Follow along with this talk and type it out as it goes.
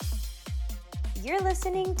You're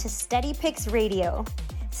listening to Steady Picks Radio.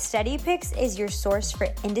 Steady Picks is your source for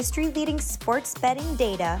industry-leading sports betting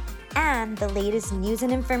data and the latest news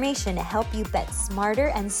and information to help you bet smarter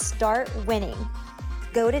and start winning.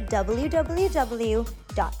 Go to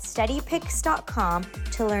www.steadypicks.com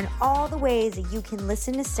to learn all the ways that you can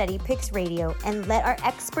listen to Steady Picks Radio and let our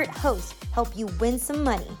expert host help you win some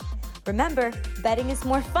money. Remember, betting is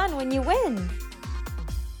more fun when you win.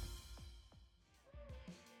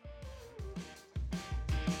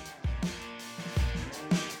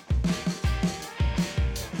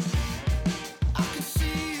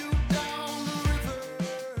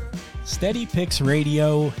 Steady Picks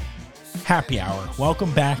Radio Happy Hour.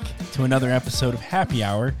 Welcome back to another episode of Happy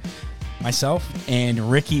Hour. Myself and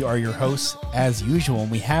Ricky are your hosts as usual,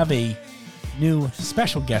 and we have a new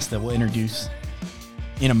special guest that we'll introduce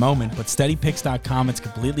in a moment. But SteadyPicks.com, it's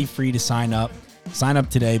completely free to sign up. Sign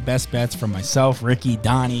up today. Best bets from myself, Ricky,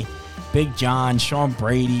 Donnie, Big John, Sean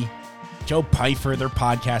Brady, Joe Pfeiffer. Their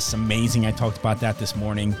podcast is amazing. I talked about that this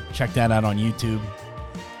morning. Check that out on YouTube.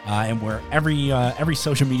 And we're every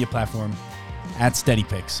social media platform at Steady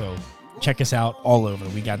Picks. So check us out all over.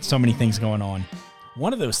 We got so many things going on.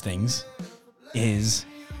 One of those things is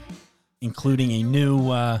including a new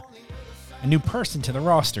person to the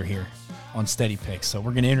roster here on Steady Picks. So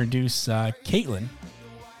we're going to introduce Caitlin.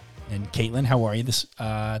 And Caitlin, how are you this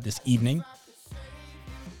evening?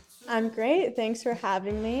 I'm great. Thanks for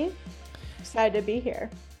having me. Excited to be here.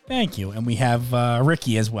 Thank you. And we have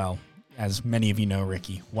Ricky as well. As many of you know,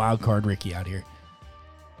 Ricky, Wildcard Ricky out here.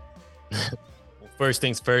 First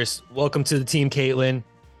things first, welcome to the team, Caitlin.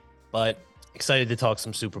 But excited to talk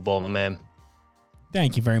some Super Bowl, my man.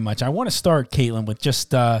 Thank you very much. I want to start, Caitlin, with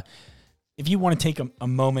just if you want to take a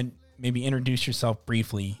moment, maybe introduce yourself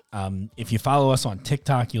briefly. If you follow us on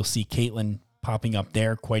TikTok, you'll see Caitlin popping up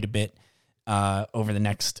there quite a bit over the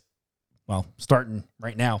next, starting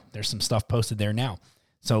right now. There's some stuff posted there now.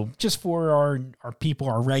 So just for our people,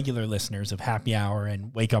 our regular listeners of Happy Hour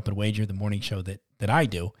and Wake Up and Wager, the morning show that I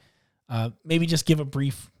do, maybe just give a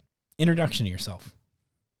brief introduction to yourself.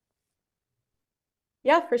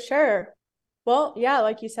 Yeah, for sure. Well, yeah,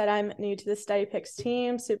 like you said, I'm new to the Steady Picks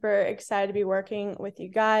team. Super excited to be working with you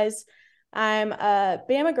guys. I'm a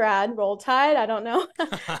Bama grad, Roll Tide. I don't know.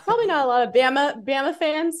 Probably not a lot of Bama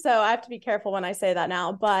fans, so I have to be careful when I say that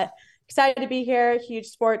now, but excited to be here. Huge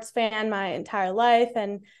sports fan my entire life,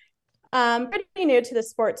 and pretty new to the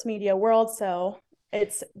sports media world, so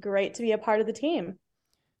it's great to be a part of the team.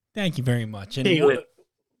 Thank you very much. And hey,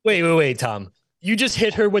 wait, Tom. You just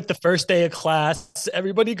hit her with the first day of class.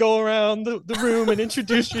 Everybody go around the room and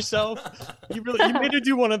introduce yourself. You made her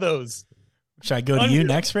do one of those. Should I go to you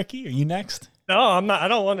next, Ricky? Are you next? No, I'm not. I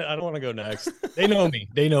don't want to go next. They know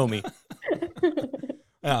me.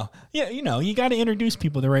 Oh, yeah, you got to introduce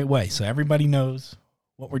people the right way so everybody knows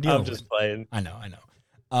what we're dealing with. I'm just playing. I know.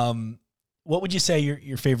 What would you say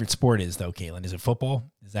your favorite sport is, though, Caitlin? Is it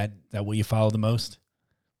football? Is that what you follow the most?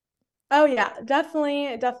 Oh, yeah,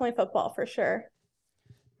 definitely football for sure.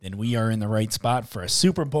 Then we are in the right spot for a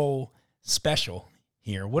Super Bowl special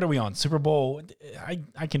here. What are we on? Super Bowl?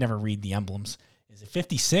 I can never read the emblems. Is it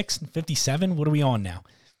 56 and 57? What are we on now?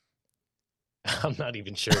 I'm not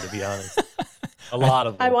even sure, to be honest. A lot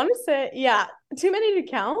of them. I want to say, yeah, too many to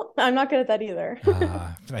count. I'm not good at that either.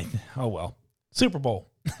 Oh, well. Super Bowl.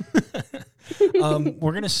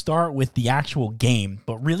 We're going to start with the actual game,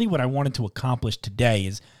 but really what I wanted to accomplish today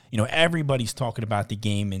is, everybody's talking about the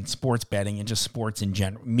game in sports betting and just sports in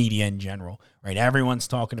general, media in general, right? Everyone's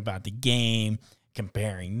talking about the game,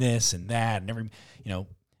 comparing this and that, and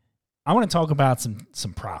I want to talk about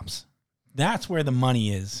some props. That's where the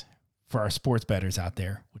money is for our sports bettors out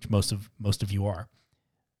there, which most of you are.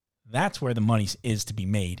 That's where the money is to be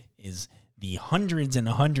made, is the hundreds and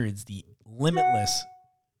hundreds, the limitless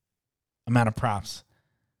amount of props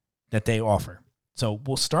that they offer. So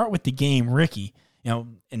we'll start with the game, Ricky,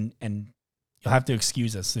 and you'll have to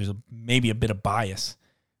excuse us. There's maybe a bit of bias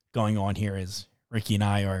going on here as Ricky and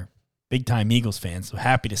I are big-time Eagles fans, so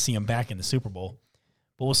happy to see them back in the Super Bowl.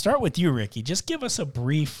 But we'll start with you, Ricky. Just give us a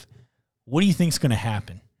brief, what do you think is going to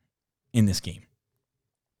happen in this game?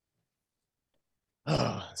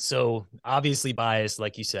 So obviously biased,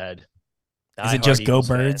 like you said. Is it just Go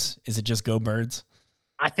Birds? Is it just Go Birds?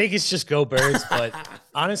 I think it's just Go Birds, but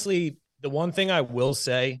honestly, the one thing I will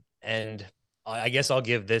say, and I guess I'll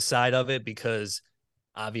give this side of it because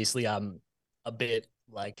obviously I'm a bit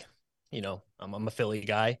like, I'm a Philly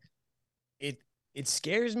guy. It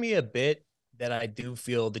scares me a bit that I do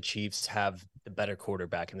feel the Chiefs have the better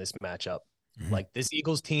quarterback in this matchup. Mm-hmm. Like, this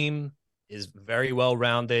Eagles team is very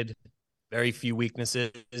well-rounded, very few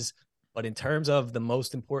weaknesses. But in terms of the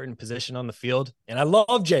most important position on the field, and I love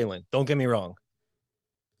Jalen, don't get me wrong.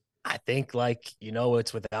 I think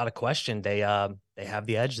it's without a question they have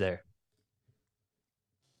the edge there.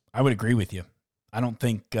 I would agree with you. I don't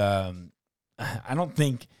think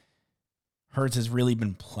Hurts has really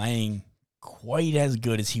been playing quite as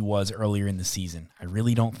good as he was earlier in the season. I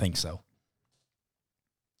really don't think so.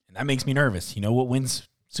 And that makes me nervous. You know what wins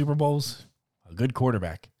Super Bowls? A good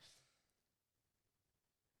quarterback.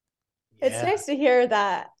 It's nice to hear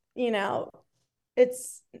that,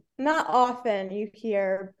 it's not often you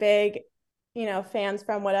hear big, fans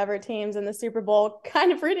from whatever teams in the Super Bowl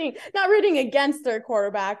kind of not rooting against their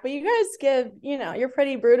quarterback, but you guys you're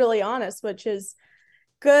pretty brutally honest, which is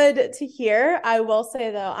good to hear. I will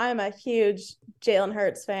say, though, I'm a huge Jalen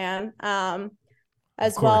Hurts fan,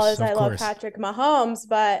 as well as I love Patrick Mahomes,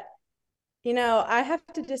 but, I have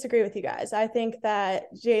to disagree with you guys. I think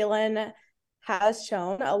that Jalen has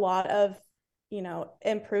shown a lot of,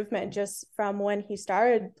 improvement just from when he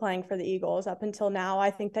started playing for the Eagles up until now. I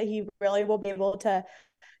think that he really will be able to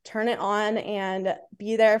turn it on and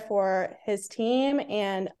be there for his team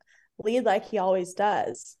and lead like he always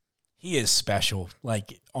does. He is special,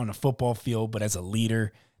 like on a football field, but as a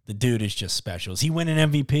leader, the dude is just special. Is he winning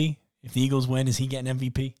MVP? If the Eagles win, is he getting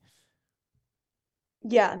MVP?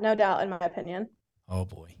 Yeah, no doubt, in my opinion. Oh,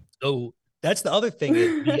 boy. So that's the other thing.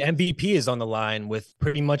 The MVP is on the line with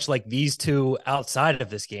pretty much like these two outside of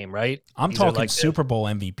this game, right? I'm talking Super Bowl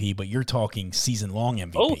MVP, but you're talking season-long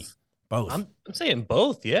MVP. Both. I'm saying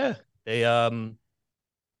both, yeah. They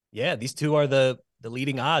these two are the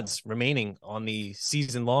leading odds remaining on the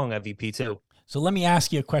season-long MVP too. So let me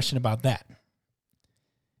ask you a question about that.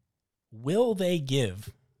 Will they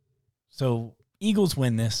give – so Eagles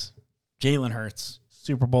win this, Jalen Hurts,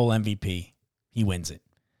 Super Bowl MVP, he wins it.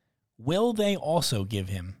 Will they also give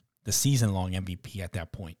him the season-long MVP at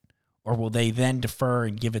that point? Or will they then defer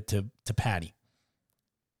and give it to Patty?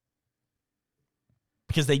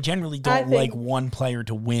 Because they generally don't like one player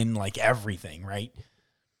to win like everything, right?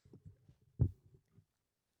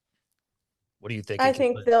 What do you think? I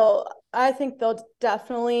think they'll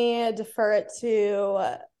definitely defer it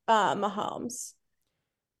to Mahomes.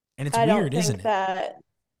 And it's weird, isn't it?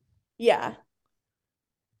 Yeah.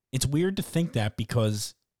 It's weird to think that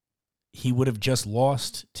because he would have just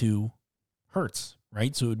lost to Hurts,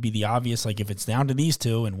 right? So it would be the obvious, like if it's down to these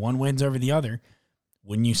two and one wins over the other,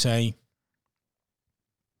 wouldn't you say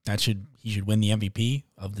he should win the MVP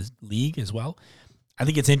of the league as well? I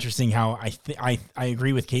think it's interesting how I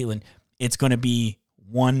agree with Caitlin. It's going to be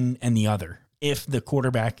one and the other. If one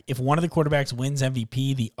of the quarterbacks wins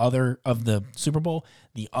MVP, the other of the Super Bowl,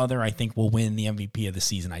 the other I think will win the MVP of the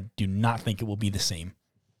season. I do not think it will be the same.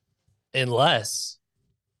 Unless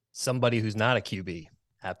somebody who's not a QB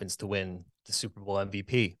happens to win the Super Bowl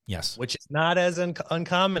MVP. Yes. Which is not as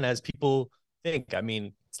uncommon as people think. I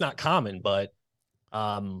mean, it's not common, but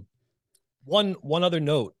one other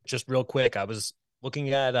note, just real quick. I was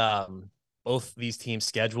looking at both these teams'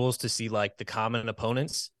 schedules to see like the common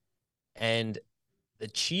opponents, and the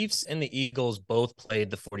Chiefs and the Eagles both played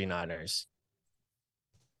the 49ers.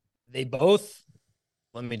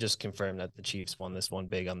 Let me just confirm that the Chiefs won this one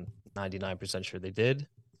big. I'm 99% sure they did.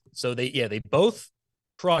 So they both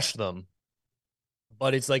crushed them.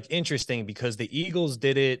 But it's like interesting because the Eagles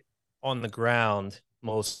did it on the ground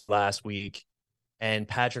most last week, and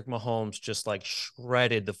Patrick Mahomes just like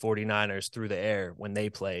shredded the 49ers through the air when they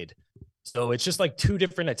played. So it's just like two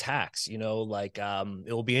different attacks, it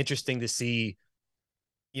will be interesting to see,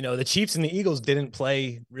 the Chiefs and the Eagles didn't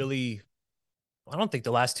play really, I don't think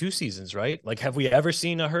the last two seasons, right? Like, have we ever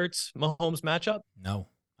seen a Hurts Mahomes matchup? No,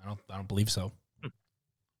 I don't believe so.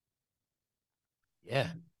 Yeah.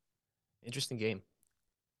 Interesting game.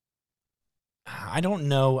 I don't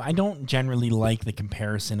know. I don't generally like the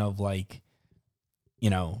comparison of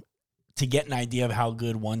to get an idea of how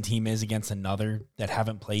good one team is against another that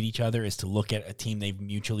haven't played each other is to look at a team they've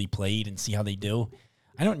mutually played and see how they do.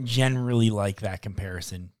 I don't generally like that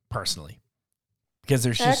comparison personally because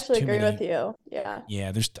there's just I actually agree with you. Yeah.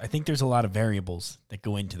 Yeah. I think there's a lot of variables that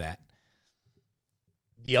go into that.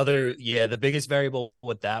 The biggest variable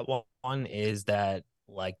with that one is that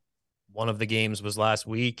like one of the games was last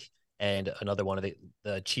week and another one of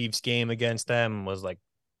the Chiefs game against them was like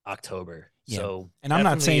October. Yeah. So, and I'm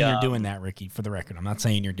not saying you're doing that, Ricky, for the record. I'm not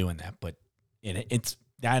saying you're doing that, but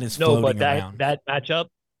that is floating around. That matchup,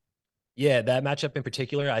 that matchup in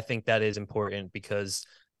particular, I think that is important because,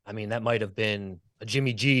 I mean, that might have been a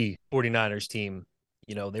Jimmy G 49ers team.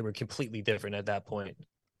 They were completely different at that point.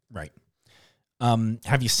 Right.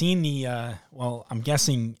 Have you seen well, I'm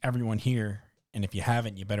guessing everyone here, and if you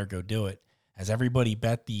haven't, you better go do it. Has everybody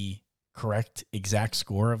bet the correct exact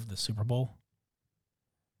score of the Super Bowl?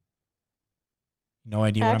 No I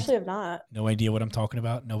idea. actually have not. No idea what I'm talking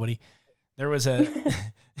about. Nobody. There was a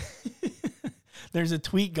there's a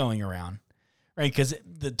tweet going around, right? Because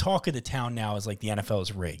the talk of the town now is like the NFL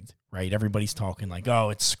is rigged, right? Everybody's talking like, oh,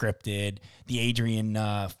 it's scripted. The Adrian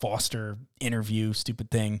Foster interview,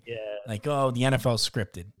 stupid thing. Yeah. Like, oh, the NFL is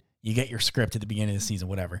scripted. You get your script at the beginning of the season,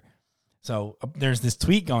 whatever. So there's this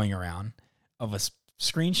tweet going around of a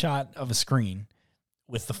screenshot of a screen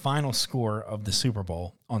with the final score of the Super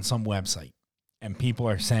Bowl on some website. And people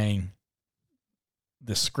are saying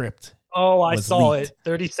the script. Oh, I saw leaked. it.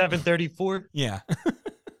 37-34. Yeah.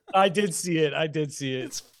 I did see it.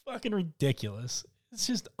 It's fucking ridiculous. It's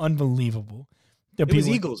just unbelievable. It was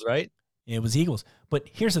Eagles, right? It was Eagles. But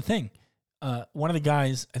here's the thing. One of the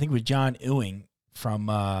guys, I think it was John Ewing from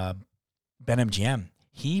BetMGM,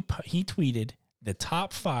 he tweeted the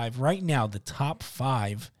top 5, right now, the top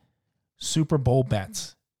 5 Super Bowl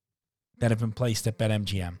bets that have been placed at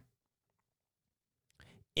BetMGM.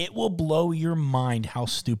 It will blow your mind how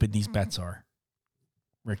stupid these bets are,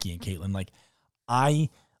 Ricky and Caitlin. Like, I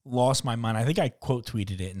lost my mind. I think I quote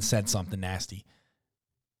tweeted it and said something nasty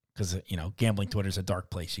because, gambling Twitter is a dark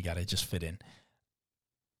place. You got to just fit in.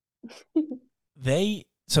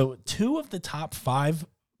 So 2 of the top 5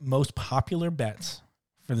 most popular bets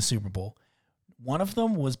for the Super Bowl, one of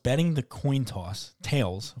them was betting the coin toss,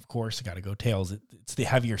 tails, of course, got to go tails. It's the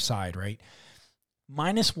heavier side, right?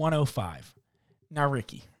 Minus 105. Now,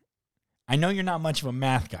 Ricky, I know you're not much of a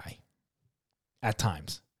math guy at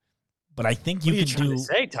times, but I think you can do. To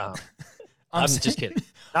say, Tom? I'm just kidding.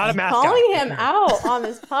 Not a math Calling guy. him out on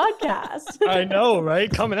this podcast. I know,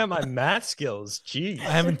 right? Coming at my math skills. Jeez.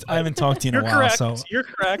 I haven't talked to you in a while, correct. so You're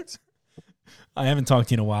correct. I haven't talked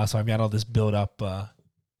to you in a while, so I've got all this build up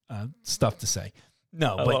stuff to say.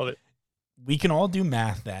 No, I but love it. we can all do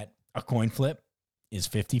math that a coin flip is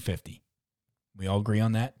 50-50. We all agree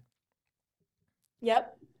on that?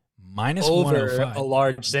 Yep. Minus Over 105. a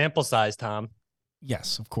large sample size, Tom.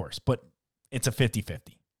 Yes, of course, but it's a 50-50.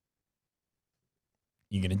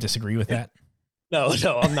 You going to disagree with that? No,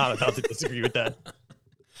 I'm not about to disagree with that.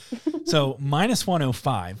 So minus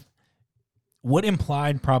 105, what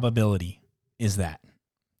implied probability is that?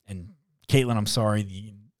 And Caitlin, I'm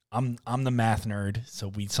sorry, I'm the math nerd,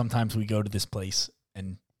 so sometimes we go to this place,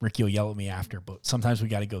 and Ricky will yell at me after, but sometimes we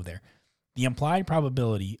got to go there. The implied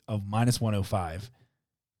probability of minus 105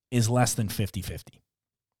 is less than 50-50.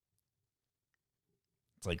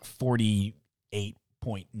 It's like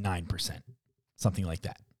 48.9%, something like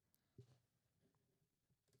that.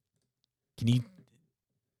 Can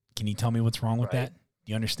you tell me what's wrong with that?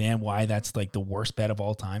 Do you understand why that's like the worst bet of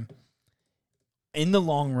all time? In the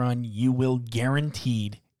long run, you will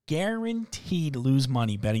guaranteed lose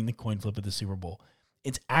money betting the coin flip of the Super Bowl.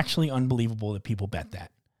 It's actually unbelievable that people bet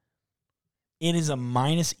that. It is a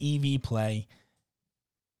minus EV play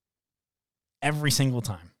every single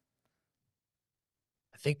time.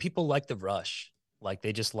 I think people like the rush. Like,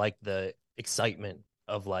 they just like the excitement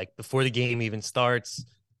of, like, before the game even starts,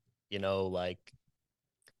 like,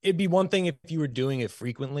 it'd be one thing if you were doing it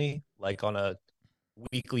frequently, like on a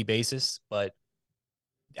weekly basis. But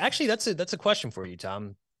actually, that's a question for you,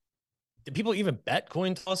 Tom. Do people even bet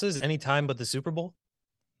coin tosses anytime but the Super Bowl?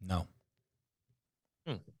 No.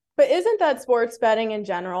 But isn't that sports betting in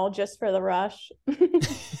general just for the rush?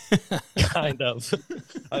 Kind of.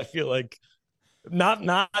 I feel like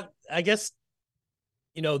not, I guess,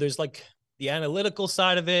 there's like the analytical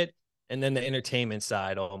side of it and then the entertainment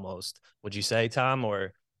side almost. Would you say, Tom,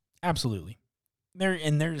 or? Absolutely.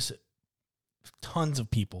 There's tons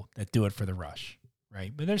of people that do it for the rush,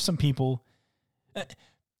 right? But there's some people.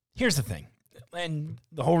 Here's the thing, and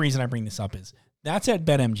the whole reason I bring this up is that's at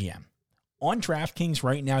BetMGM. On DraftKings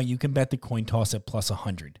right now, you can bet the coin toss at plus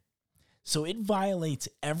 100. So it violates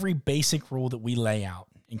every basic rule that we lay out.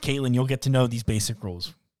 And Caitlin, you'll get to know these basic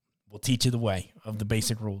rules. We'll teach you the way of the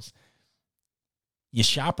basic rules. You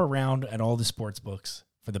shop around at all the sports books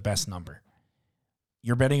for the best number.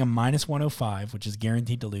 You're betting a minus 105, which is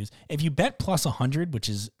guaranteed to lose. If you bet plus 100, which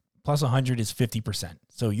is plus 100 is 50%.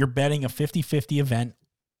 So you're betting a 50-50 event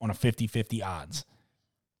on a 50-50 odds.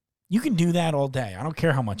 You can do that all day. I don't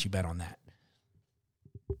care how much you bet on that.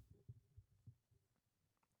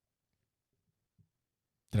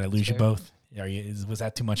 Did I lose you both? Was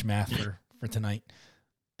that too much math for tonight?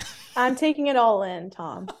 I'm taking it all in,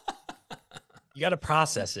 Tom. You got to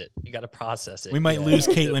process it. We might lose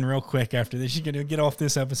Caitlin real quick after this. She's going to get off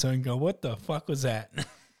this episode and go, what the fuck was that?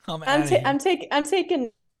 I'm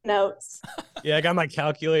taking notes. Yeah, I got my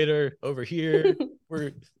calculator over here.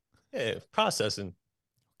 We're processing.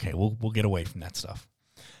 Okay, we'll get away from that stuff.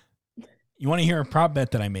 You want to hear a prop bet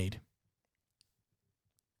that I made?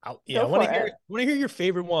 I Go want to for hear. it. Want to hear your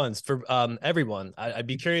favorite ones for everyone. I'd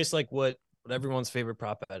be curious, like what everyone's favorite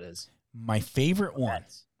prop bet is. My favorite one.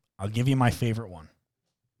 I'll give you my favorite one.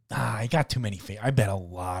 I got too many. I bet a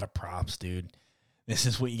lot of props, dude. This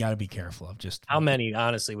is what you got to be careful of. Just How many,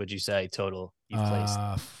 honestly, would you say total you've placed?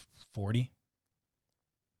 40.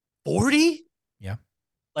 40? Yeah.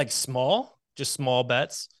 Like just small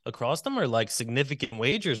bets across them, or like significant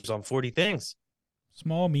wagers on 40 things?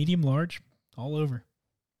 Small, medium, large, all over.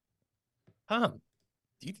 Tom,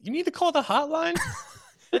 you need to call the hotline.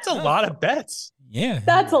 That's a lot of bets. Yeah.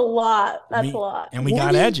 That's a lot. That's a lot. And we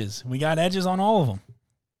got edges. We got edges on all of them.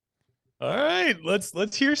 All right,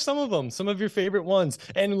 let's hear some of them, some of your favorite ones.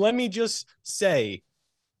 And let me just say,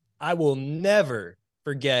 I will never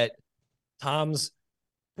forget Tom's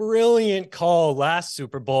brilliant call last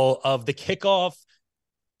Super Bowl of the kickoff.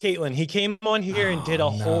 Caitlin, he came on here and did a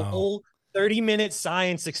whole 30-minute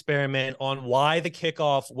science experiment on why the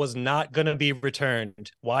kickoff was not going to be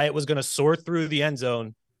returned, why it was going to soar through the end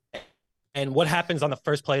zone, and what happens on the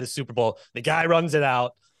first play of the Super Bowl. The guy runs it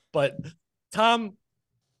out, but Tom,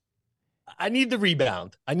 I need the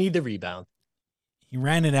rebound. He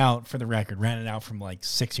ran it out, for the record, from like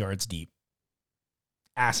 6 yards deep.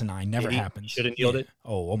 Asinine. Never happens. Should have kneeled it.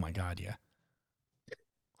 Oh my God, yeah.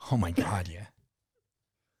 Oh my God, yeah.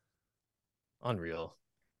 Unreal.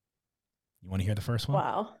 You want to hear the first one?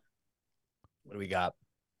 Wow. What do we got?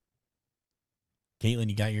 Caitlin,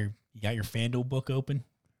 you got your FanDuel book open?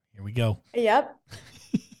 Here we go. Yep.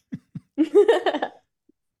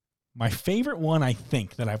 My favorite one, I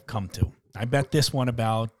think, that I've come to. I bet this one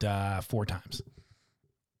about 4 times.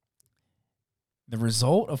 The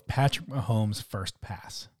result of Patrick Mahomes' first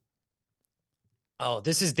pass. Oh,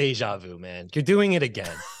 this is deja vu, man. You're doing it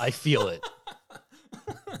again. I feel it.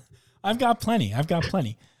 I've got plenty.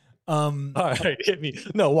 All right, hit me.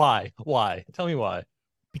 No, why? Tell me why.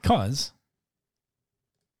 Because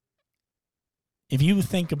if you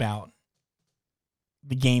think about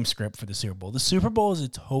the game script for the Super Bowl is a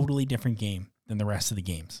totally different game than the rest of the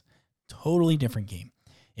games. Totally different game.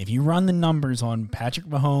 If you run the numbers on Patrick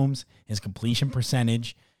Mahomes, his completion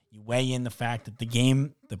percentage, you weigh in the fact that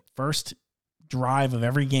the first drive of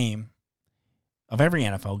every game, of every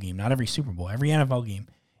NFL game, not every Super Bowl, every NFL game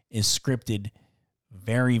is scripted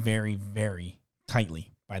very, very, very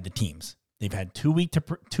tightly by the teams. They've had 2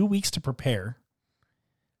 weeks to prepare.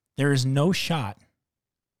 There is no shot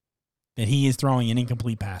that he is throwing an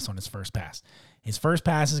incomplete pass on his first pass. His first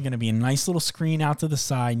pass is going to be a nice little screen out to the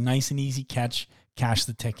side, nice and easy catch, cash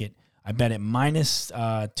the ticket. I bet it minus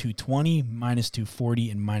 220, minus 240,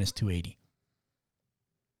 and minus 280.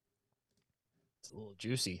 It's a little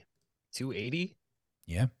juicy. 280?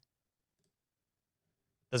 Yeah.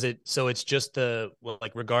 Does it? So it's just so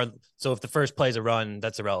if the first play is a run,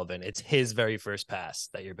 that's irrelevant. It's his very first pass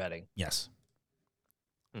that you're betting. Yes.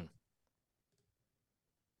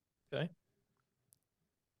 Okay.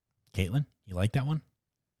 Caitlin, you like that one?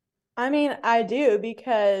 I mean, I do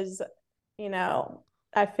because,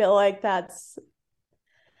 I feel like that's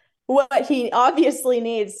what he obviously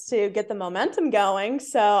needs to get the momentum going.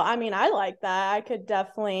 So, I mean, I like that. I could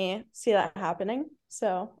definitely see that happening.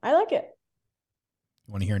 So I like it.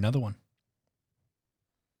 You want to hear another one?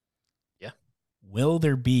 Yeah. Will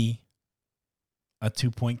there be a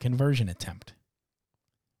 2-point conversion attempt?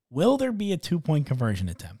 Will there be a 2-point conversion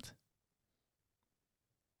attempt?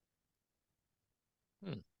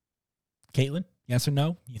 Caitlin, yes or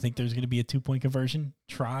no? You think there's going to be a 2-point conversion?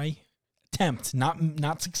 Attempt,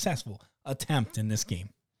 not successful. Attempt in this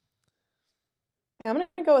game. I'm going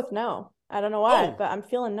to go with no. I don't know why, but I'm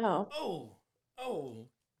feeling no. Oh.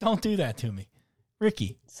 Don't do that to me.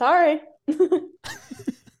 Ricky. Sorry.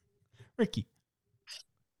 Ricky.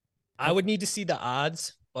 I would need to see the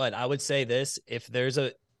odds, but I would say this.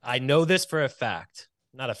 I know this for a fact,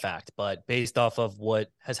 not a fact, but based off of what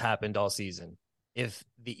has happened all season. If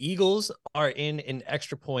the Eagles are in an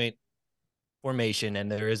extra point formation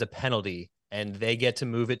and there is a penalty and they get to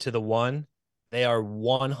move it to the 1, they are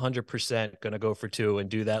 100% going to go for 2 and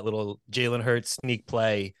do that little Jalen Hurts sneak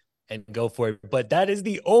play and go for it. But that is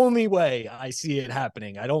the only way I see it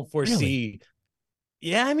happening. I don't foresee. Really?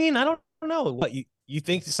 Yeah, I mean, I don't know. What, you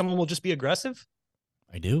think someone will just be aggressive?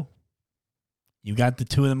 I do. You got the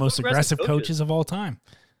 2 of the most aggressive coaches of all time.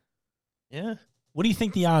 Yeah. What do you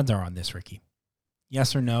think the odds are on this, Ricky?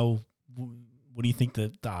 Yes or no? What do you think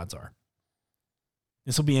the odds are?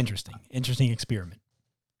 This will be interesting. Interesting experiment.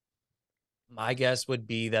 My guess would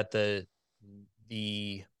be that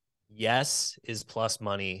the yes is plus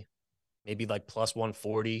money, maybe like plus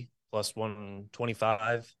 140, plus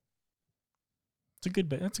 125. It's a good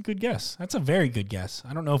bet. That's a good guess. That's a very good guess.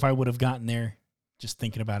 I don't know if I would have gotten there just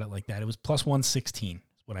thinking about it like that. It was plus 116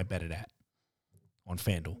 is what I bet it at on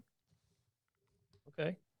FanDuel.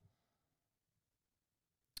 Okay.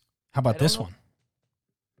 How about this one?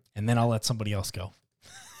 And then I'll let somebody else go.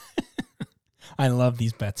 I love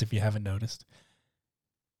these bets if you haven't noticed.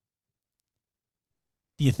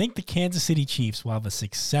 Do you think the Kansas City Chiefs will have a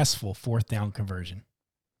successful fourth down conversion?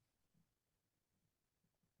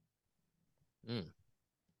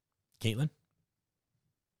 Caitlin?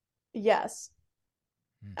 Yes.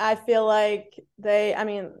 I feel like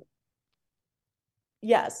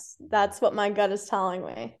yes, that's what my gut is telling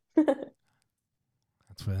me.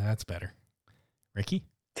 That's better. Ricky?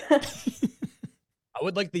 I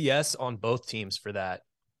would like the yes on both teams for that.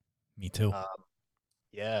 Me too.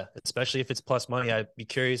 Yeah, especially if it's plus money. I'd be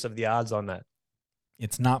curious of the odds on that.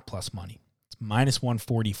 It's not plus money. It's minus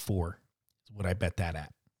 144 is what I bet that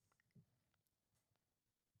at.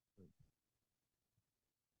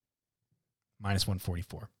 Minus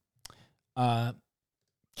 144.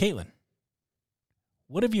 Caitlin,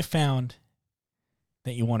 what have you found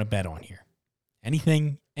that you want to bet on here?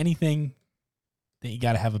 Anything that you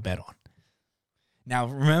got to have a bet on? Now,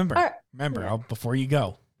 remember, before you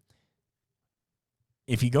go,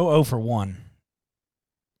 if you go 0 for 1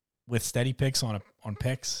 with steady picks on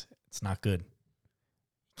picks, it's not good.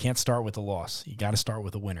 You can't start with a loss. You got to start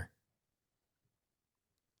with a winner.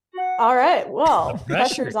 All right. Well,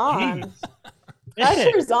 pressure's on.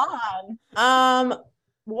 Pressure's on.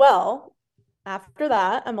 Well, after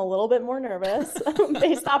that, I'm a little bit more nervous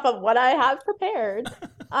based off of what I have prepared.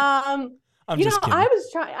 I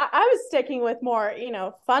was sticking with more,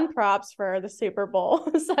 fun props for the Super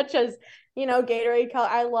Bowl, such as, Gatorade color.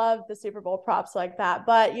 I love the Super Bowl props like that.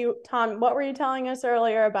 But Tom, what were you telling us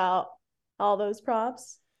earlier about all those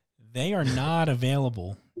props? They are not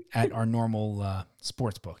available at our normal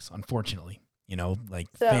sports books, unfortunately.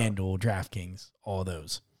 FanDuel, DraftKings, all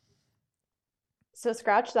those. So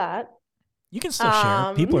scratch that. You can still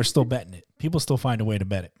share. People are still betting it. People still find a way to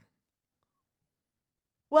bet it.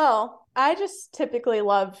 Well, I just typically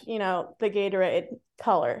love, the Gatorade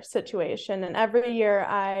color situation. And every year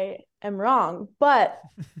I am wrong. But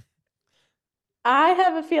I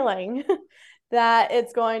have a feeling that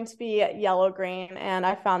it's going to be yellow-green. And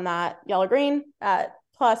I found that yellow-green at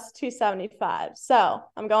plus 275. So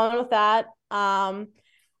I'm going with that. I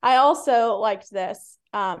also liked this.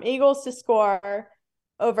 Eagles to score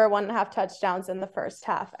over 1.5 touchdowns in the first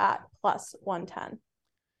half at plus 110.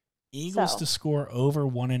 Eagles to score over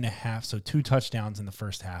 1.5, so 2 touchdowns in the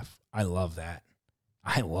first half. I love that.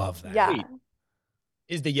 Yeah. Wait,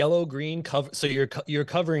 is the yellow-green cover? So you're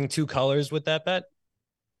covering 2 colors with that bet?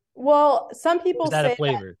 Well, some people say a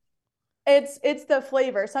flavor. It's the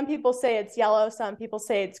flavor. Some people say it's yellow. Some people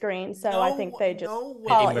say it's green. So I think they just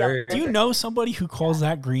call it yellow. Do you know somebody who calls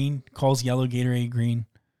that green? Calls yellow Gatorade green?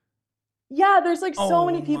 Yeah, there's so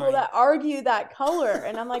many people that argue that color,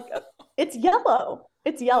 and I'm like, it's yellow.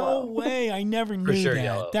 It's yellow. No way! I never knew that.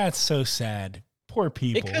 Yellow. That's so sad. Poor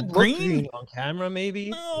people. It could look green on camera, maybe.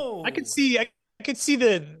 No, I could see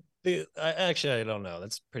the. Actually, I don't know.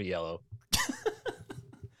 That's pretty yellow.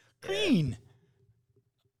 Green.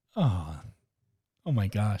 Oh my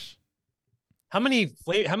gosh. How many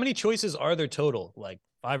choices are there total? Like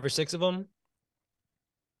 5 or 6 of them?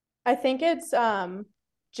 I think it's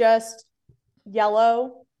just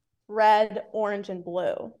yellow, red, orange, and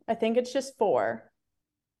blue. I think it's just 4.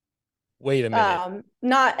 Wait a minute.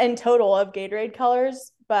 Not in total of Gatorade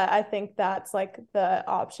colors, but I think that's like the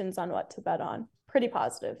options on what to bet on. Pretty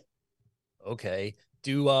positive. Okay.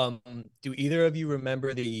 Do either of you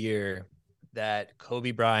remember the year that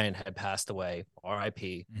Kobe Bryant had passed away,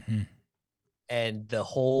 R.I.P. Mm-hmm. And the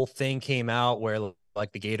whole thing came out where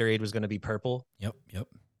like the Gatorade was going to be purple? Yep.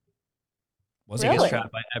 Was the biggest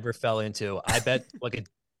trap I ever fell into. I bet like a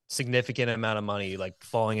significant amount of money like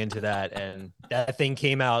falling into that, and that thing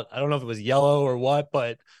came out. I don't know if it was yellow or what,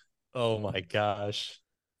 but oh my gosh,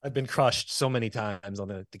 I've been crushed so many times on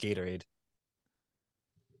the Gatorade.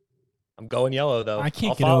 I'm going yellow though. I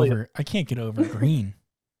can't get over green.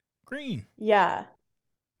 Green. Yeah.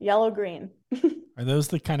 Yellow, green. Are those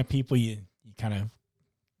the kind of people you kind of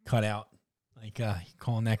cut out? Like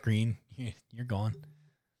calling that green, you're gone.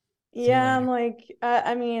 Yeah, I'm like,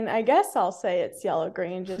 I guess I'll say it's yellow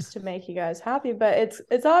green just to make you guys happy, but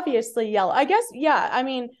it's obviously yellow. I guess, yeah. I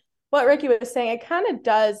mean, what Ricky was saying, it kind of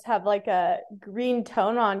does have like a green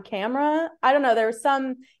tone on camera. I don't know. There was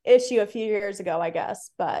some issue a few years ago, I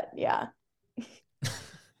guess, but yeah.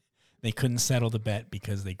 They couldn't settle the bet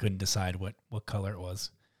because they couldn't decide what color it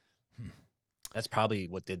was. That's probably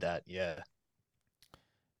what did that. Yeah.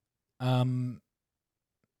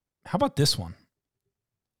 How about this one?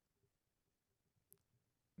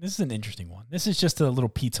 This is an interesting one. This is just a little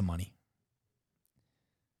pizza money.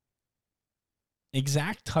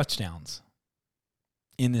 Exact touchdowns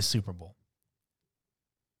in this Super Bowl.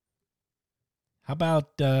 How about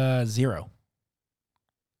 0?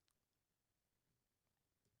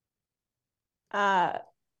 Stop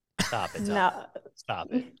it. No. Stop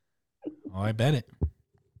it. Oh, I bet it.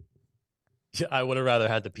 I would have rather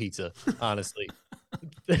had the pizza, honestly.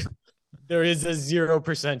 There is a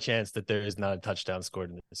 0% chance that there is not a touchdown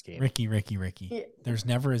scored in this game. Ricky. Yeah. There's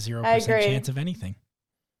never a 0% agree. chance of anything.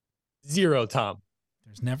 0, Tom.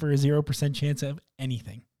 There's never a 0% chance of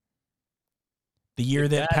anything. The year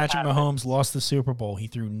that Patrick happens. Mahomes lost the Super Bowl, he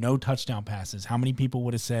threw no touchdown passes. How many people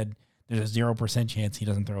would have said there's a 0% chance he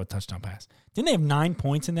doesn't throw a touchdown pass? Didn't they have 9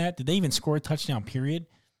 points in that? Did they even score a touchdown, period?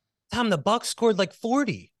 Tom, the Bucs scored like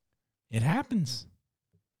 40. It happens.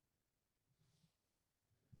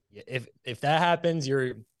 If that happens,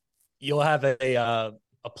 you'll have a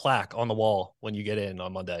plaque on the wall when you get in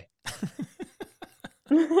on Monday.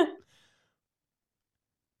 We're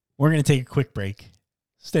going to take a quick break.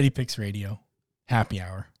 Steady Picks Radio, happy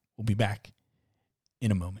hour. We'll be back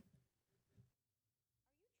in a moment.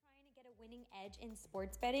 Trying to get a winning edge in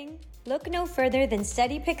sports betting? Look no further than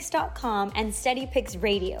SteadyPicks.com and SteadyPicks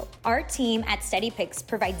Radio. Our team at SteadyPicks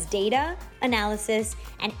provides data, analysis,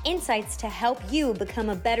 and insights to help you become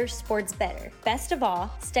a better sports bettor. Best of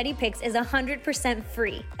all, SteadyPicks is 100%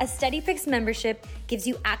 free. A SteadyPicks membership gives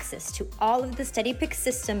you access to all of the SteadyPicks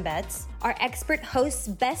system bets, our expert hosts'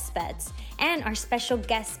 best bets, and our special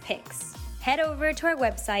guest picks. Head over to our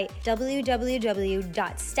website,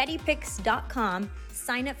 www.steadypicks.com,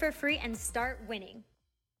 sign up for free, and start winning.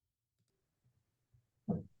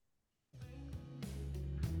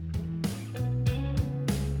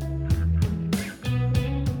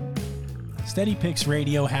 Steady Picks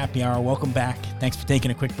Radio, happy hour. Welcome back. Thanks for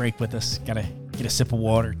taking a quick break with us. Got to get a sip of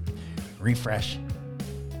water, refresh.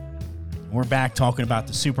 We're back talking about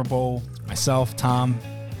the Super Bowl. Myself, Tom,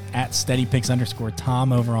 at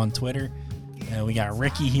SteadyPicks_Tom over on Twitter. We got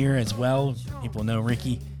Ricky here as well. People know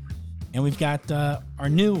Ricky. And we've got our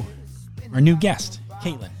new guest,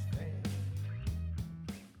 Caitlin.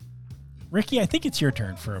 Ricky, I think it's your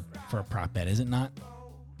turn for a prop bet, is it not?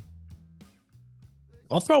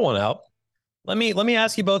 I'll throw one out. Let me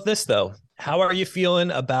ask you both this though. How are you feeling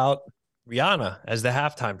about Rihanna as the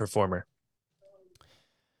halftime performer?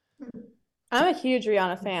 I'm a huge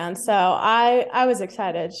Rihanna fan, so I was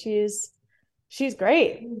excited. She's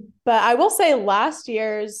great. But I will say last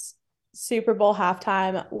year's Super Bowl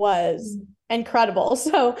halftime was incredible.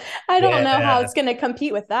 So I don't know how it's going to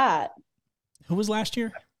compete with that. Who was last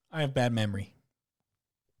year? I have bad memory.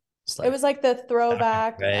 It was like the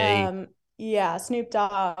throwback. Dr. Snoop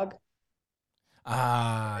Dogg.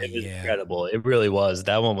 It was yeah. incredible. It really was.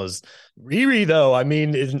 That one was Riri, though. I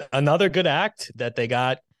mean, is another good act that they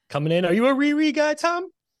got coming in. Are you a Riri guy, Tom?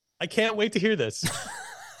 I can't wait to hear this.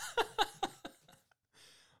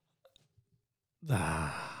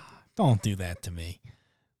 Don't do that to me.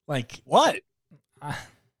 Like, What?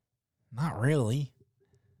 not really.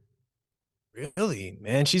 Really,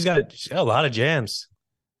 man? She's got a lot of jams.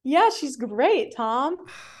 Yeah, she's great, Tom.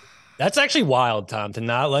 That's actually wild, Tom. To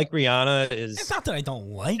not like Rihanna is It's not that I don't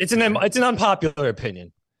like it's her. an unpopular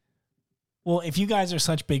opinion. Well, if you guys are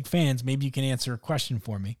such big fans, maybe you can answer a question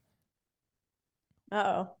for me.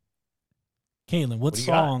 Uh-oh. Caitlin, What do you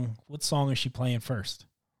got? what song is she playing first?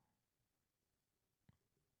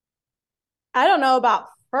 I don't know about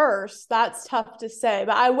first. That's tough to say.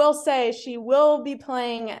 But I will say she will be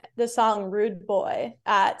playing the song Rude Boy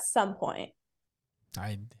at some point.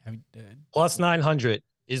 I have Plus 900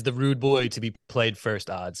 is the Rude Boy to be played first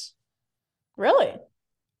odds. Really?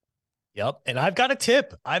 Yep. And I've got a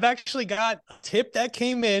tip. I've actually got a tip that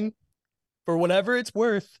came in for whatever it's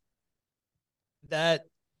worth that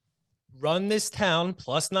Run This Town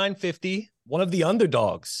plus 950, one of the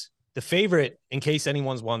underdogs, the favorite, in case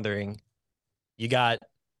anyone's wondering. You got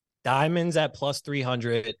Diamonds at plus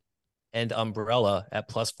 300 and Umbrella at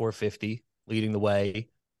plus 450 leading the way.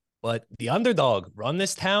 But the underdog, Run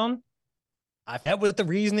This Town, I forget what the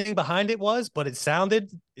reasoning behind it was, but it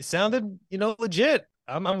sounded, legit.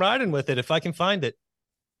 I'm riding with it if I can find it.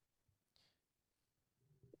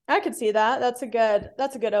 I could see that. That's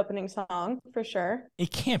a good opening song for sure.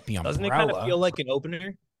 it can't be Umbrella. Doesn't it kind of feel like an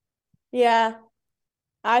opener? Yeah,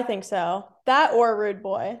 I think so. That or Rude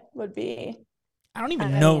Boy would be I don't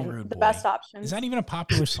even know Rude the Boy. best options. Is that even a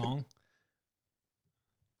popular song?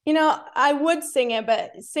 I would sing it,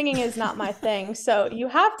 but singing is not my thing. So you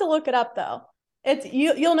have to look it up though.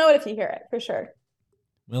 You'll know it if you hear it for sure.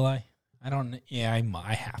 Will I? I don't. Yeah,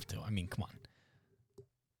 I have to. I mean, come on.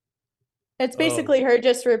 It's basically her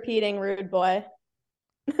just repeating "rude boy."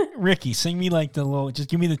 Ricky, sing me like the little. Just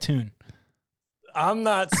give me the tune. I'm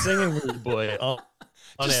not singing "Rude Boy" on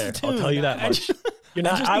Just air. the I'll tell you tune. that much. You're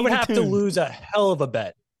not. I would have to lose a hell of a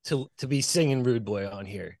bet to be singing "Rude Boy" on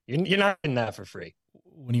here. You're not getting that for free.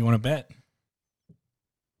 What do you want to bet?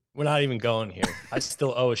 We're not even going here. I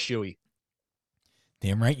still owe a shoey.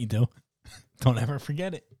 Damn right you do. Don't ever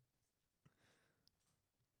forget it.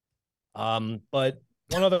 But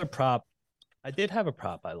one other prop. I did have a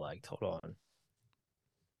prop I liked. Hold on.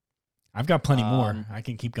 I've got plenty more. I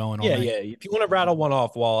can keep going all night. Yeah. If you want to rattle one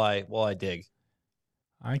off while I dig.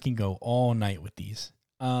 I can go all night with these.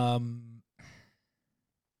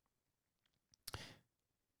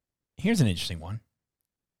 Here's an interesting one.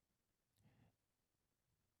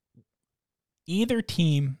 Either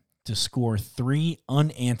team to score 3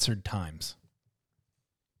 unanswered times.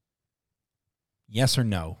 Yes or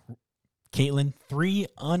no? Caitlin, 3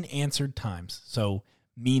 unanswered times. So,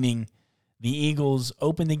 meaning the Eagles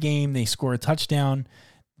open the game, they score a touchdown,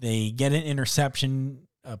 they get an interception,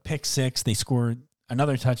 a pick six, they score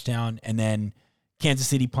another touchdown, and then Kansas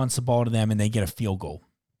City punts the ball to them and they get a field goal.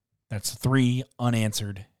 That's 3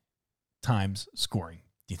 unanswered times scoring.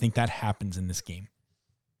 Do you think that happens in this game?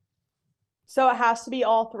 So it has to be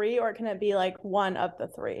all 3, or can it be like one of the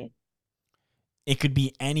 3? It could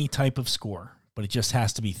be any type of score, but it just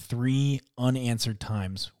has to be 3 unanswered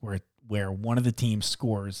times where one of the teams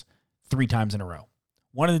scores 3 times in a row.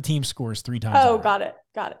 One of the teams scores 3 times in a row. Got it.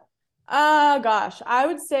 Gosh, I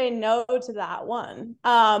would say no to that one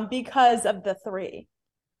because of the 3.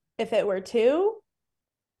 If it were 2,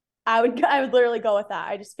 I would literally go with that.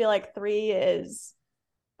 I just feel like 3 is,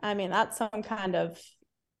 I mean, that's some kind of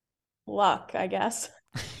luck, I guess.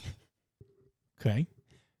 Okay.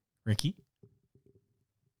 Ricky?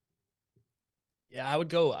 Yeah, I would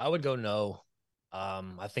go no.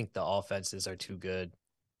 I think the offenses are too good.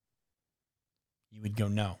 You would go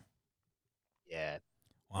no. Yeah.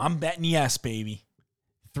 Well, I'm betting yes, baby.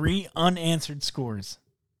 3 unanswered scores.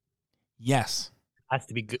 Yes. Has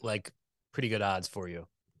to be good, like pretty good odds for you.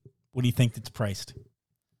 What do you think it's priced?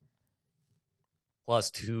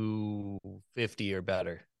 Plus 250 or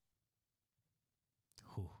better.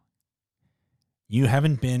 You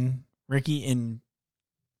haven't been, Ricky, in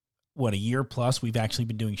what, a year plus we've actually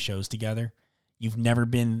been doing shows together. You've never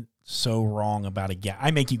been so wrong about a guess.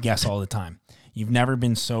 I make you guess all the time. You've never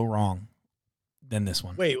been so wrong than this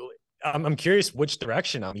one. Wait, I'm curious which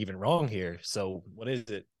direction I'm even wrong here. So what is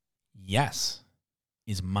it? Yes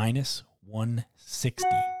is minus 160.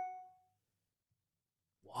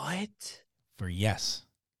 What? For yes.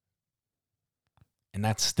 And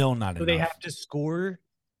that's still not enough. So they have to score.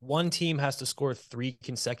 One team has to score 3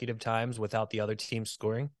 consecutive times without the other team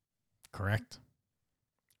scoring. Correct.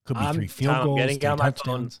 Could be 3 field Tom, goals, getting 3 out my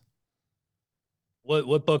touchdowns.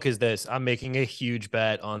 What book is this? I'm making a huge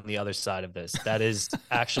bet on the other side of this. That is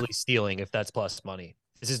actually stealing if that's plus money.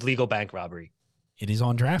 This is legal bank robbery. It is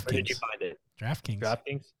on DraftKings. Where did you find it? DraftKings.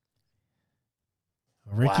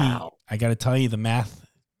 Well, Ricky, wow. I got to tell you, the math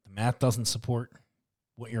doesn't support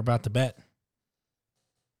what you're about to bet.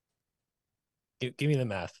 Give me the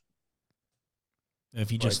math.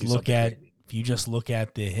 If you just look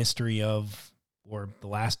at the history of, or the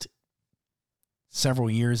last several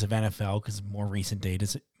years of NFL, because more recent data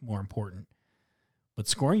is more important, but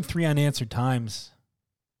scoring 3 unanswered times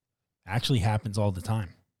actually happens all the time.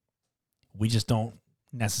 We just don't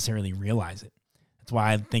necessarily realize it. That's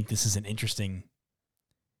why I think this is an interesting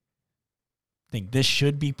thing. This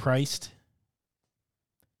should be priced,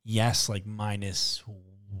 yes, like minus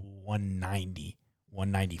 190,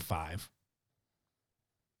 195.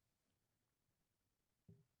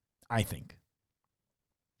 I think.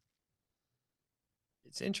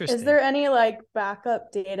 It's interesting. Is there any like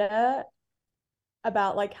backup data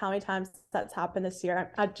about like how many times that's happened this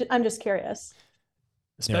year? I'm just curious.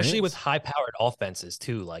 Especially with high-powered offenses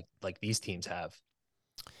too, like these teams have.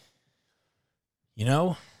 You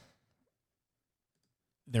know,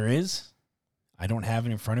 there is. I don't have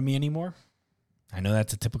it in front of me anymore. I know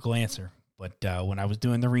that's a typical answer, but when I was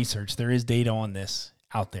doing the research, there is data on this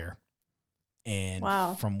out there.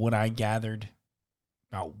 And from what I gathered,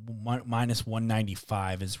 about minus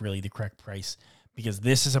 195 is really the correct price, because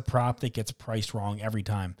this is a prop that gets priced wrong every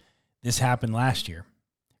time. This happened last year,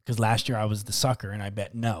 because last year I was the sucker and I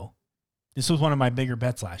bet no. This was one of my bigger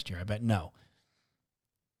bets last year. I bet no.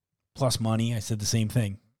 Plus money, I said the same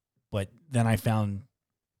thing. But then I found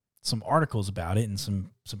some articles about it and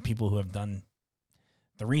some people who have done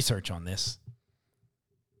the research on this.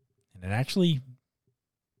 And it actually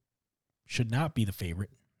should not be the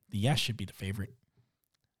favorite. the yes should be the favorite.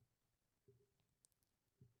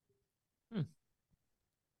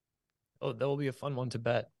 Oh, that will be a fun one to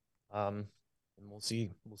bet. And we'll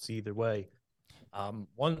see either way.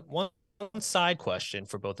 One side question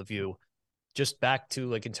for both of you, just back to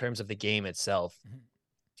like in terms of the game itself. Mm-hmm.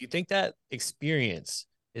 Do you think that experience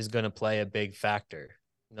is going to play a big factor?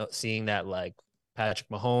 You know, seeing that like Patrick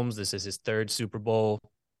Mahomes, this is his third Super Bowl.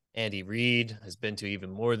 Andy Reid has been to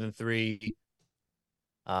even more than 3.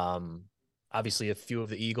 Obviously a few of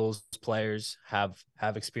the Eagles players have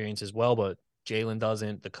experience as well, but Jalen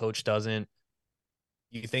doesn't, the coach doesn't.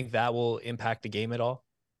 Do you think that will impact the game at all?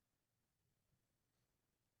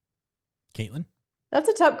 Caitlin? That's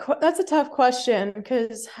a tough question,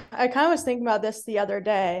 because I kind of was thinking about this the other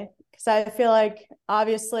day, because I feel like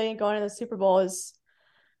obviously going to the Super Bowl is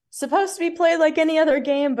supposed to be played like any other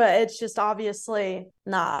game, but it's just obviously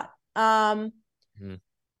not. I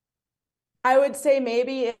would say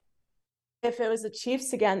maybe if it was the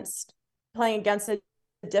Chiefs playing against a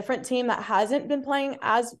different team that hasn't been playing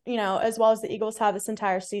as well as the Eagles have this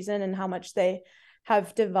entire season and how much they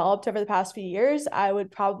have developed over the past few years, I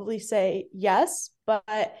would probably say yes.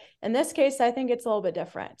 But in this case, I think it's a little bit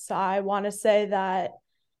different. So I want to say that,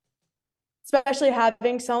 especially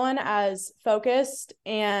having someone as focused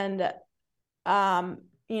and, I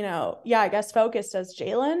guess focused as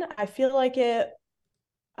Jalen, I feel like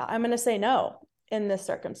I'm going to say no in this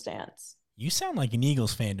circumstance. You sound like an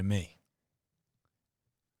Eagles fan to me.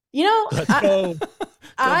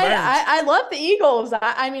 I love the Eagles.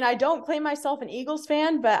 I mean, I don't claim myself an Eagles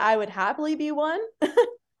fan, but I would happily be one.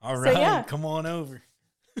 All right, so, yeah. Come on over.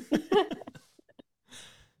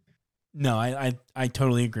 No, I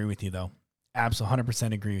totally agree with you, though. Absolutely,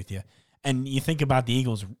 100% agree with you. And you think about the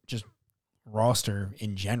Eagles just roster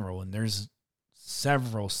in general, and there's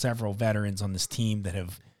several veterans on this team that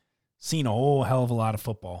have seen a whole hell of a lot of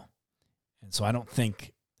football. And so I don't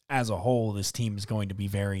think, as a whole, this team is going to be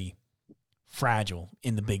very fragile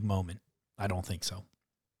in the big moment. I don't think so.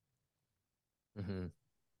 Mm-hmm.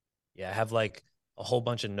 Yeah, I have like a whole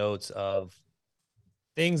bunch of notes of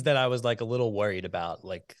things that I was like a little worried about.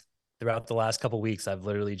 Like throughout the last couple of weeks, I've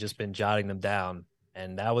literally just been jotting them down.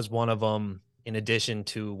 And that was one of them, in addition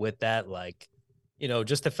to with that, like,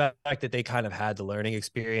 just the fact that they kind of had the learning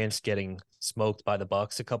experience getting smoked by the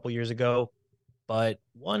Bucs a couple years ago. But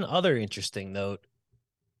one other interesting note,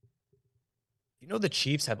 the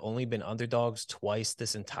Chiefs have only been underdogs twice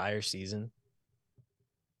this entire season.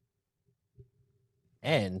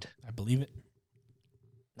 And I believe it.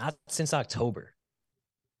 Not since October.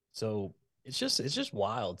 So it's just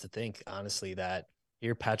wild to think, honestly, that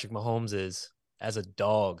here Patrick Mahomes is as a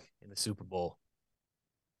dog in the Super Bowl.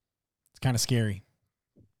 It's kind of scary.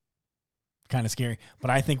 But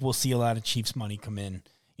I think we'll see a lot of Chiefs money come in.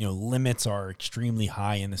 Limits are extremely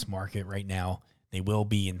high in this market right now. They will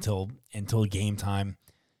be until game time.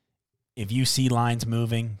 If you see lines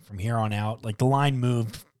moving from here on out, like the line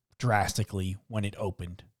moved drastically when it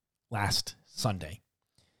opened last Sunday.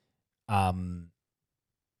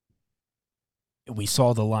 We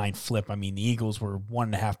saw the line flip. I mean, the Eagles were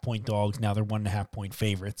 1.5 point dogs. Now they're 1.5 point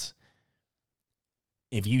favorites.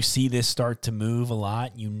 If you see this start to move a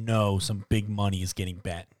lot, some big money is getting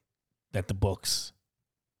bet that the books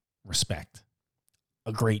respect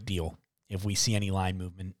a great deal if we see any line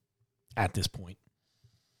movement at this point.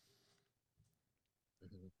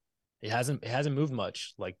 It hasn't moved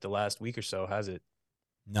much like the last week or so, has it?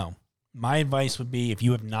 No. My advice would be, if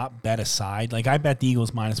you have not bet a side, like I bet the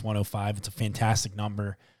Eagles minus 105. It's a fantastic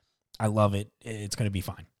number. I love it. It's going to be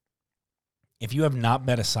fine. If you have not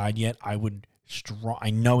bet a side yet, I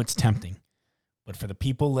know it's tempting, but for the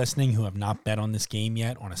people listening who have not bet on this game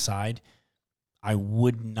yet on a side, I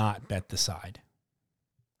would not bet the side.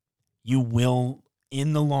 You will,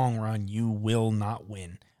 in the long run, you will not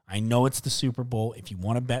win. I know it's the Super Bowl. If you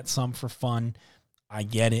want to bet some for fun, I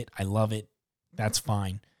get it. I love it. That's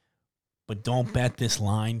fine. But don't bet this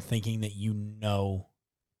line thinking that you know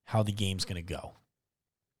how the game's going to go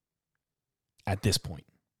at this point.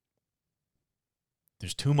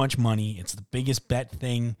 There's too much money. It's the biggest bet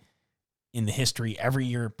thing in the history. Every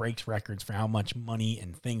year it breaks records for how much money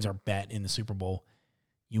and things are bet in the Super Bowl.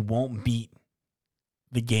 You won't beat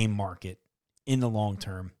the game market in the long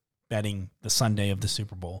term betting the Sunday of the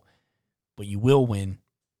Super Bowl, but you will win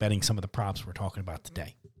betting some of the props we're talking about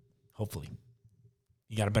today. Hopefully.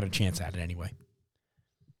 You got a better chance at it anyway.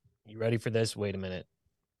 You ready for this? Wait a minute.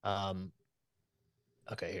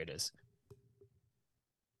 Okay, here it is.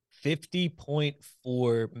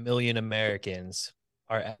 50.4 million Americans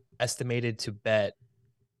are estimated to bet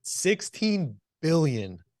 $16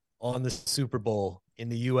 billion on the Super Bowl in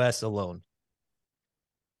the U.S. alone.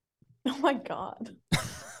 Oh my God.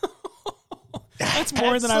 That's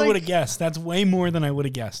more than I would have guessed. That's way more than I would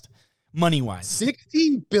have guessed, money wise.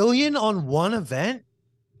 16 billion on one event.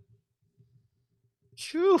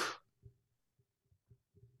 Phew.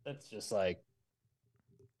 That's just like,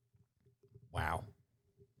 wow.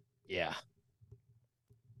 Yeah.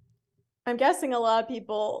 I'm guessing a lot of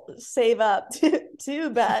people save up to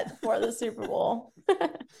bet for the Super Bowl.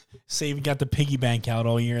 Save got the piggy bank out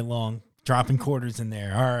all year long, dropping quarters in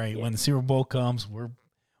there. All right, when the Super Bowl comes, we're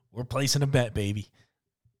placing a bet, baby.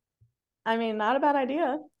 I mean, not a bad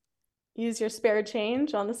idea. Use your spare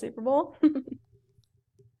change on the Super Bowl.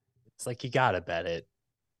 It's like you gotta bet it.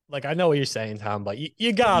 Like, I know what you're saying, Tom, but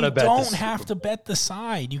you gotta bet. You don't have to bet the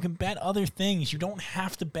side. You can bet other things. You don't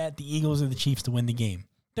have to bet the Eagles or the Chiefs to win the game.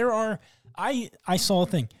 There are, I saw a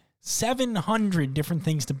thing, 700 different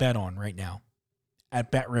things to bet on right now at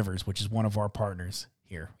Bet Rivers, which is one of our partners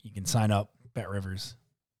here. You can sign up, Bet Rivers.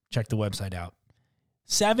 Check the website out.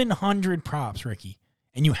 700 props, Ricky.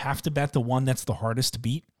 And you have to bet the one that's the hardest to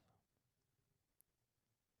beat?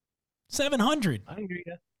 700. I hear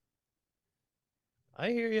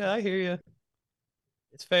you. I hear you.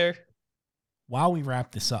 It's fair. While we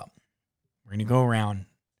wrap this up, we're going to go around,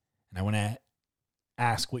 and I want to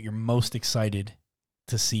ask what you're most excited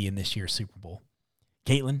to see in this year's Super Bowl.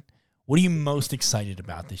 Caitlin, what are you most excited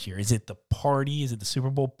about this year? Is it the party? Is it the Super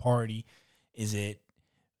Bowl party? Is it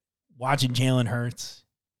watching Jalen Hurts,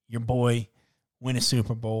 your boy, win a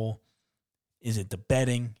Super Bowl? Is it the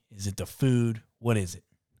betting? Is it the food? What is it?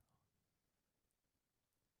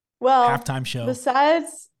 Well, halftime show.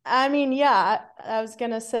 Besides, I mean, yeah, I was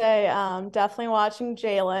going to say definitely watching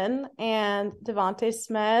Jalen and Devontae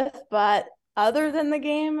Smith. But other than the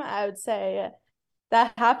game, I would say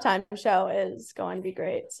that halftime show is going to be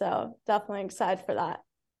great. So definitely excited for that.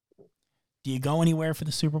 Do you go anywhere for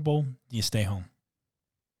the Super Bowl? Do you stay home?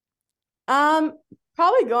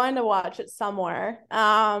 Probably going to watch it somewhere.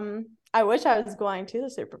 I wish I was going to the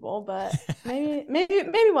Super Bowl, but maybe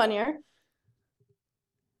one year.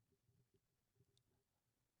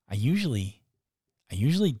 I usually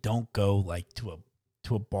don't go like to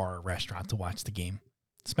a bar or restaurant to watch the game,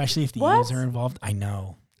 especially if the Eagles are involved. I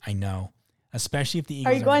know. Especially if the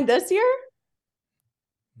Eagles are you going this year?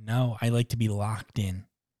 No, I like to be locked in.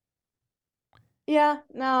 Yeah,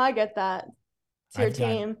 no, I get that. It's your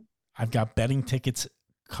team. I've got betting tickets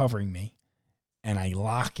covering me, and I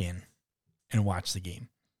lock in and watch the game.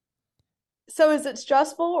 So is it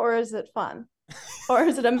stressful or is it fun? Or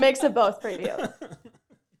is it a mix of both for you?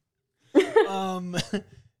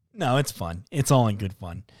 No, it's fun. It's all in good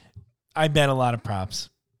fun. I bet a lot of props,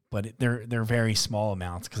 but they're very small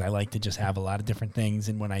amounts because I like to just have a lot of different things.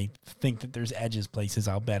 And when I think that there's edges places,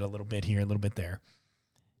 I'll bet a little bit here, a little bit there.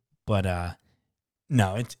 But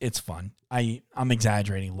no, it's fun. I'm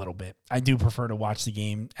exaggerating a little bit. I do prefer to watch the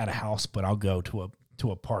game at a house, but I'll go to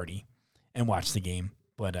a party and watch the game.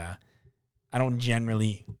 But I don't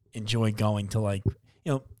generally enjoy going to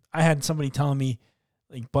I had somebody telling me,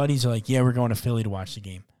 like, buddies are like, yeah, we're going to Philly to watch the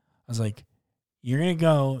game. I was like, you're going to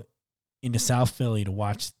go into South Philly to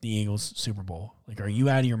watch the Eagles Super Bowl. Like, are you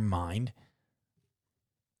out of your mind?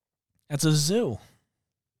 That's a zoo.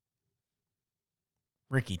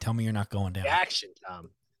 Ricky, tell me you're not going down. Action, Tom.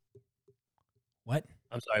 What?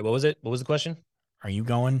 I'm sorry. What was it? What was the question? Are you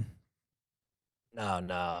going?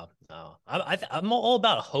 No. I'm all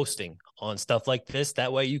about hosting on stuff like this.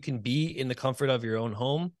 That way you can be in the comfort of your own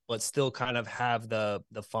home, but still kind of have the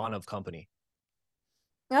fun of company.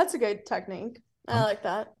 That's a good technique. I like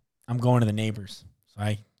that. I'm going to the neighbors. So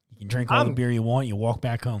you can drink all the beer you want. You walk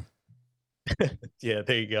back home. Yeah,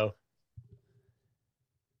 there you go.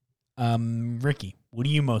 Ricky, what are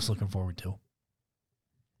you most looking forward to?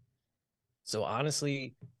 So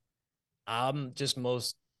honestly, I'm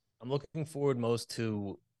looking forward most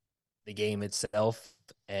to the game itself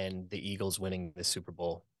and the Eagles winning the Super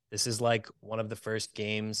Bowl. This is like one of the first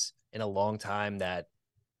games in a long time that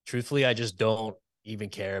truthfully, I just don't even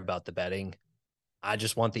care about the betting. I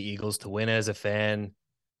just want the Eagles to win as a fan.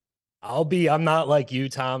 I'm not like you,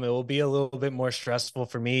 Tom. It will be a little bit more stressful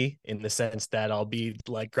for me in the sense that I'll be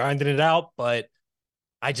like grinding it out, but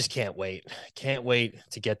I just can't wait. Can't wait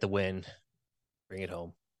to get the win. Bring it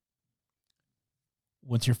home.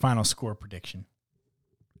 What's your final score prediction?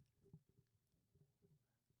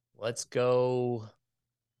 Let's go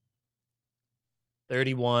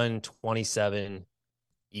 31-27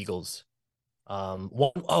 Eagles.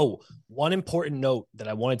 One important note that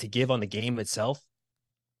I wanted to give on the game itself.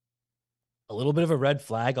 A little bit of a red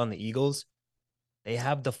flag on the Eagles. They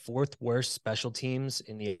have the fourth worst special teams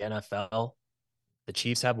in the NFL. The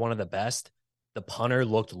Chiefs have one of the best. The punter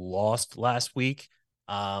looked lost last week.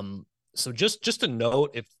 So just a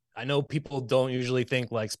note, if I know people don't usually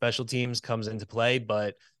think like special teams comes into play,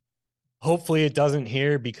 but hopefully it doesn't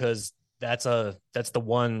here, because that's the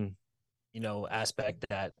one, aspect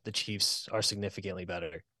that the Chiefs are significantly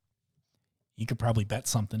better. You could probably bet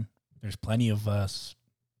something. There's plenty of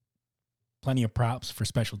props for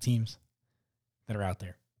special teams that are out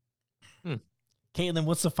there. Caitlin,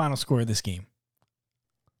 what's the final score of this game?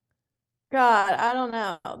 God, I don't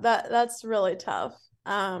know. That's really tough.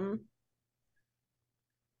 I'm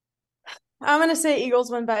gonna say Eagles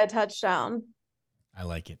win by a touchdown. I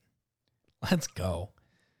like it. Let's go.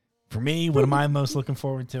 For me, what am I most looking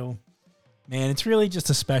forward to? Man, it's really just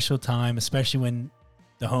a special time, especially when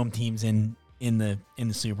the home team's in the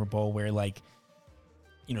Super Bowl, where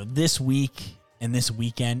this week and this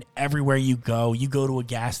weekend, everywhere you go to a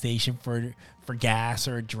gas station for gas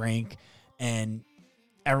or a drink, and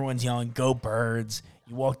everyone's yelling, "Go Birds."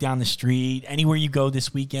 You walk down the street, anywhere you go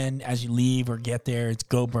this weekend, as you leave or get there, it's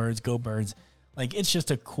 "Go Birds, go Birds." It's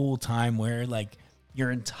just a cool time where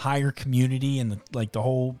your entire community and the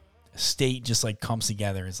whole state just comes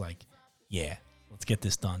together. It's yeah, let's get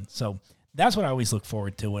this done. So that's what I always look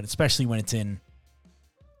forward to, and especially when it's in,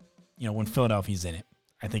 when Philadelphia's in it.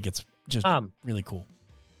 I think it's just really cool.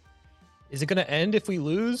 Is it going to end if we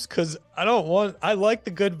lose? Because I like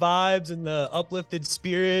the good vibes and the uplifted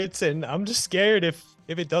spirits, and I'm just scared if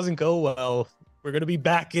it doesn't go well, we're going to be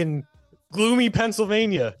back in gloomy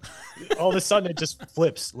Pennsylvania. All of a sudden, it just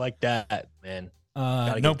flips like that, man.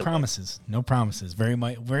 No promises. No promises.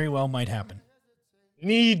 Very well might happen.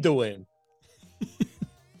 Need the win.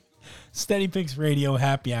 Steady Picks Radio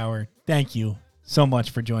Happy Hour. Thank you so much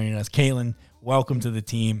for joining us. Caitlin, welcome to the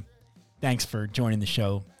team. Thanks for joining the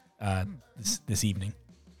show this evening.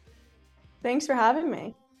 Thanks for having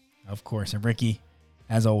me. Of course. And Ricky,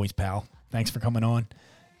 as always, pal, thanks for coming on.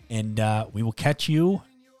 And we will catch you.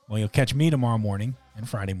 Well, you'll catch me tomorrow morning and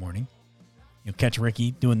Friday morning. You'll catch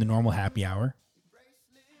Ricky doing the normal happy hour.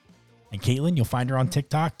 And Caitlin, you'll find her on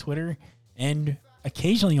TikTok, Twitter, and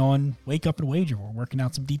occasionally on Wake Up and Wager. We're working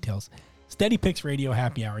out some details. Steady Picks Radio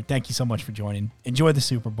Happy Hour. Thank you so much for joining. Enjoy the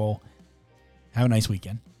Super Bowl. Have a nice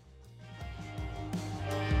weekend.